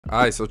All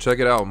right, so check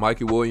it out.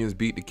 Mikey Williams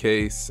beat the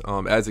case.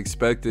 As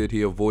expected,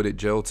 he avoided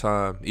jail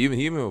time. He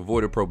even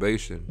avoided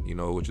probation,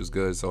 which is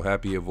good. So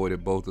happy he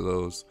avoided both of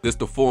those. Just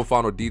the full and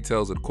final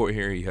details of the court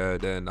hearing he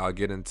had, and I'll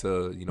get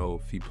into,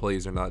 if he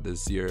plays or not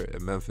this year at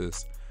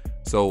Memphis.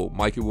 So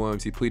Mikey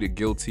Williams, he pleaded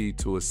guilty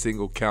to a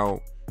single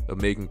count of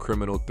making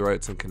criminal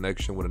threats in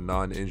connection with a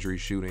non-injury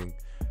shooting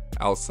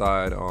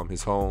outside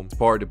his home. As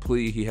part of the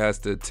plea, he has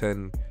to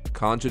attend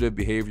cognitive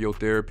behavioral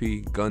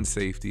therapy, gun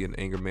safety, and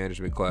anger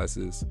management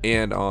classes,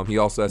 and he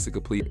also has to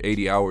complete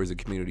 80 hours of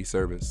community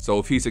service. So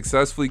if he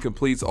successfully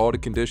completes all the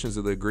conditions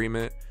of the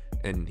agreement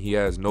and he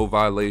has no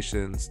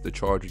violations, the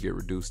charge will get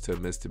reduced to a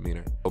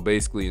misdemeanor. So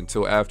basically,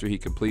 until after he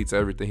completes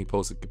everything he's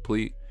supposed to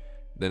complete,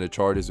 then the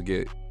charges will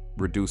get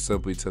reduced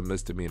simply to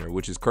misdemeanor,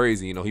 which is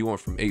crazy. He went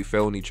from 8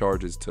 felony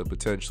charges to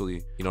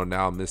potentially,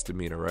 now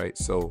misdemeanor, right?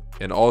 So,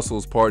 and also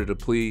as part of the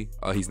plea,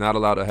 he's not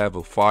allowed to have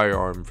a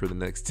firearm for the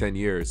next 10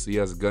 years. So he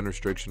has a gun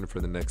restriction for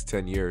the next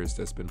 10 years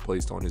that's been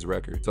placed on his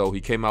record. So he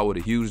came out with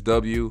a huge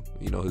W.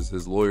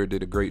 His lawyer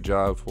did a great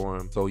job for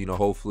him. So,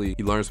 hopefully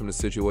he learns from the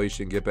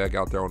situation, get back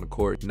out there on the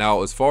court.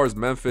 Now, as far as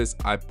Memphis,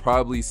 I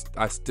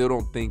still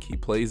don't think he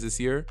plays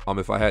this year,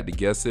 if I had to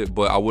guess it,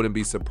 but I wouldn't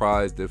be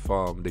surprised if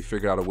they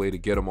figured out a way to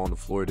get him on the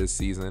floor this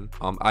season.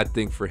 I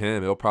think for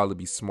him, it'll probably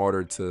be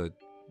smarter to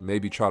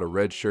maybe try to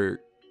redshirt,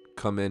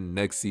 come in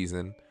next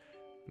season,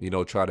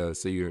 try to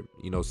say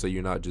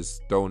you're not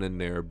just thrown in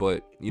there.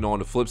 But on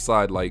the flip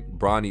side, like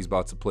Bronny's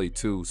about to play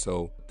too,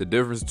 so the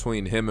difference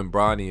between him and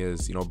Bronny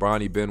is,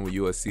 Bronny been with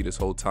USC this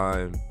whole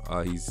time.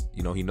 He's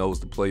he knows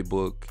the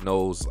playbook,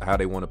 knows how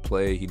they want to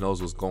play, he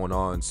knows what's going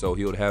on, so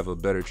he would have a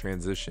better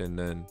transition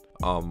than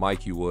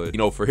Mikey would.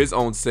 For his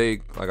own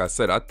sake, like I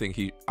said, I think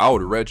I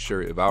would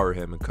redshirt if I were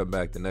him and come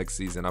back the next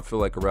season. I feel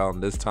like around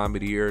this time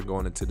of the year,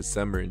 going into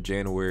December and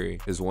January,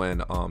 is when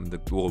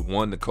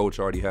the coach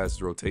already has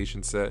his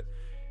rotation set,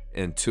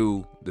 and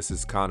 2, this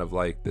is kind of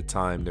like the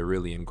time they're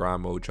really in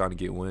grind mode trying to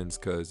get wins,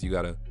 because you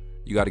gotta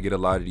get a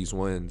lot of these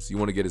wins. You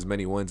want to get as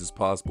many wins as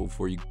possible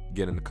before you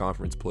get into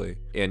conference play.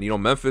 And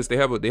Memphis, they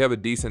have a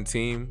decent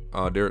team.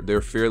 They're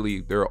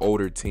an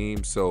older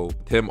team, so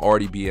him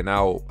already being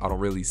out, I don't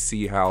really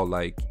see how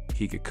like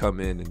he could come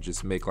in and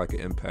just make like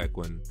an impact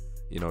when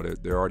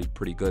they're already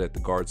pretty good at the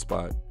guard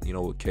spot.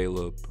 With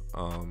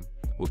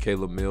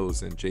Caleb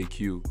Mills and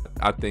JQ.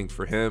 I think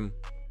for him,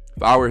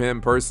 if I were him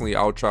personally,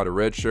 I would try to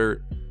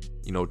redshirt.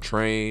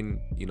 Train,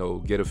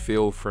 get a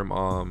feel from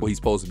what he's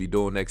supposed to be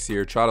doing next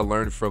year. Try to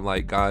learn from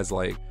like guys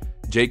like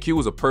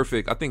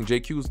JQ I think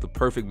JQ was the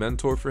perfect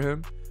mentor for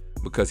him,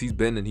 because he's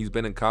been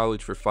in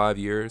college for 5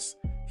 years.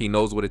 He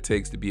knows what it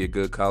takes to be a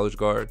good college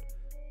guard,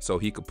 so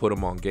he could put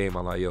him on game.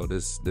 I'm like, yo,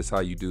 this how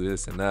you do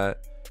this and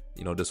that.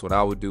 This what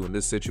I would do in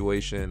this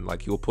situation.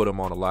 Like, he'll put him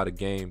on a lot of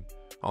game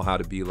on how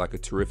to be like a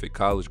terrific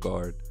college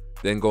guard.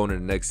 Then going into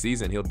the next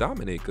season, he'll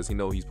dominate because he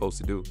knows what he's supposed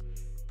to do.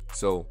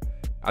 So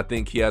I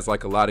think he has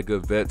like a lot of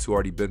good vets who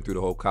already been through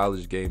the whole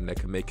college game that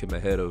can make him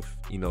ahead of,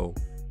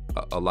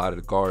 a lot of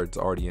the guards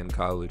already in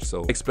college.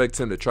 So I expect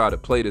him to try to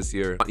play this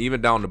year.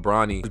 Even down to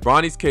Bronny.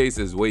 Bronny's case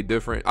is way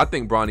different. I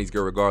think Bronny's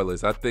good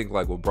regardless. I think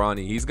like with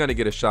Bronny, he's going to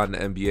get a shot in the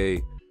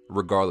NBA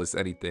regardless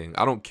of anything.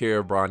 I don't care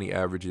if Bronny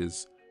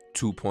averages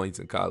 2 points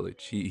in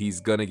college.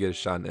 He's going to get a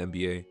shot in the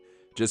NBA.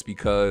 Just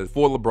because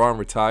before LeBron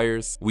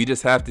retires, we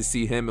just have to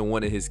see him and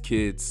one of his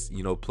kids,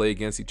 play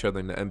against each other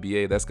in the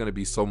NBA. That's going to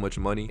be so much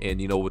money. And,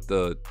 with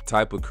the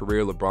type of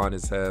career LeBron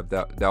has had,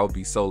 that would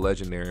be so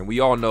legendary. And we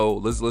all know,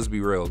 let's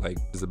be real, like,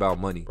 it's about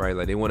money, right?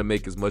 Like, they want to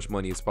make as much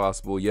money as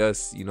possible.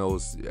 Yes,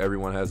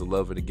 everyone has a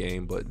love of the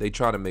game, but they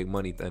try to make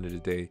money at the end of the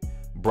day.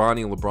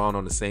 Bronny and LeBron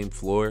on the same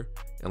floor,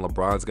 and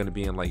LeBron's going to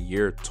be in like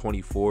year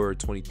 24,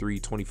 23,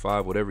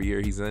 25, whatever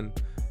year he's in.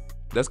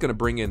 That's going to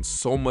bring in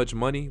so much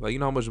money. Like,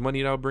 how much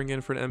money that'll bring in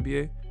for the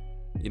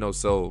NBA?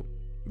 So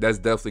that's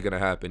definitely going to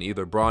happen.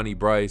 Either Bronny,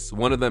 Bryce,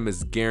 one of them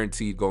is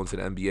guaranteed going to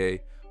the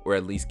NBA, or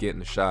at least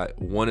getting a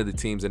shot. One of the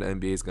teams in the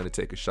NBA is going to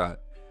take a shot,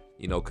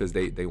 because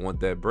they want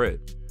that bread,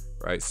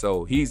 right?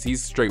 So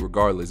he's straight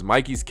regardless.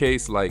 Mikey's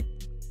case, like,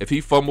 if he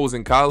fumbles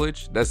in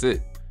college, that's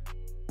it.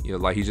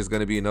 Like, he's just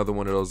going to be another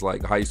one of those,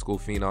 like, high school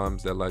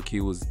phenoms that, like,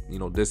 he was,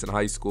 this in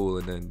high school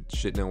and then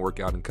shit didn't work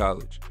out in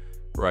college,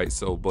 right?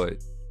 So,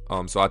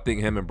 so I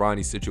think him and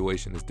Bronny's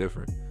situation is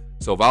different.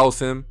 So if I was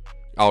him,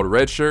 I would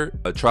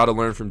redshirt, try to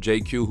learn from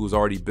JQ, who's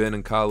already been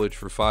in college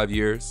for 5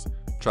 years.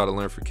 Try to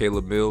learn from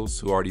Caleb Mills,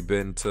 who already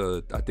been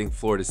to, I think,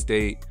 Florida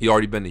State. He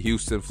already been to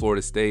Houston,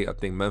 Florida State. I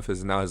think Memphis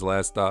is now his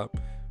last stop.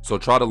 So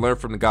try to learn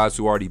from the guys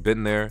who already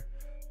been there,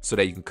 so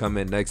that you can come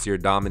in next year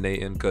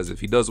dominating. Because if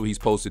he does what he's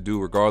supposed to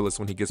do, regardless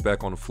when he gets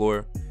back on the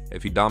floor,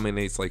 if he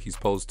dominates like he's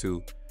supposed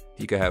to,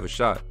 he could have a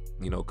shot.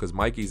 Because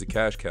Mikey's a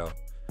cash cow.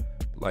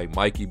 Like,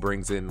 Mikey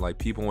brings in, like,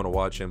 people want to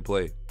watch him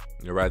play.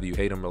 Rather you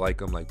hate him or like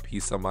him, like,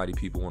 he's somebody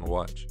people want to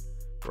watch,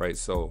 right?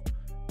 So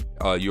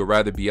you'd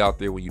rather be out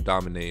there when you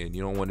dominate, and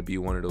you don't want to be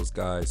one of those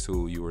guys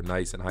who you were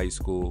nice in high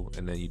school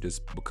and then you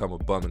just become a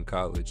bum in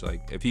college.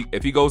 Like, if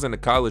he goes into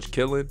college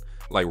killing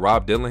like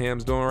Rob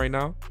Dillingham's doing right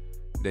now,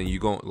 then you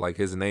gon' like,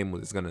 his name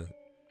is gonna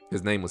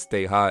his name will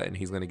stay hot and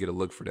he's going to get a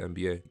look for the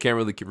NBA. Can't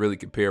really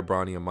compare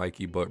Bronny and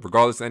Mikey, but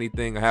regardless of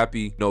anything,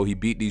 happy, you know, he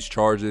beat these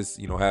charges,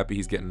 you know, happy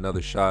he's getting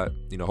another shot.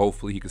 You know,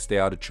 hopefully he can stay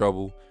out of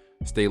trouble,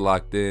 stay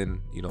locked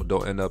in, you know,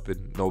 don't end up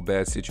in no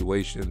bad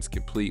situations,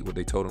 complete what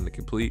they told him to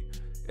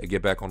complete, and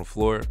get back on the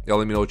floor. Y'all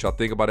let me know what y'all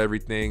think about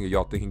everything, or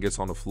y'all think he gets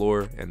on the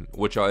floor, and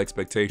what y'all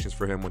expectations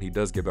for him when he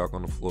does get back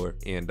on the floor.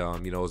 And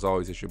you know, as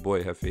always, it's your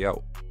boy Hefe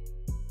out.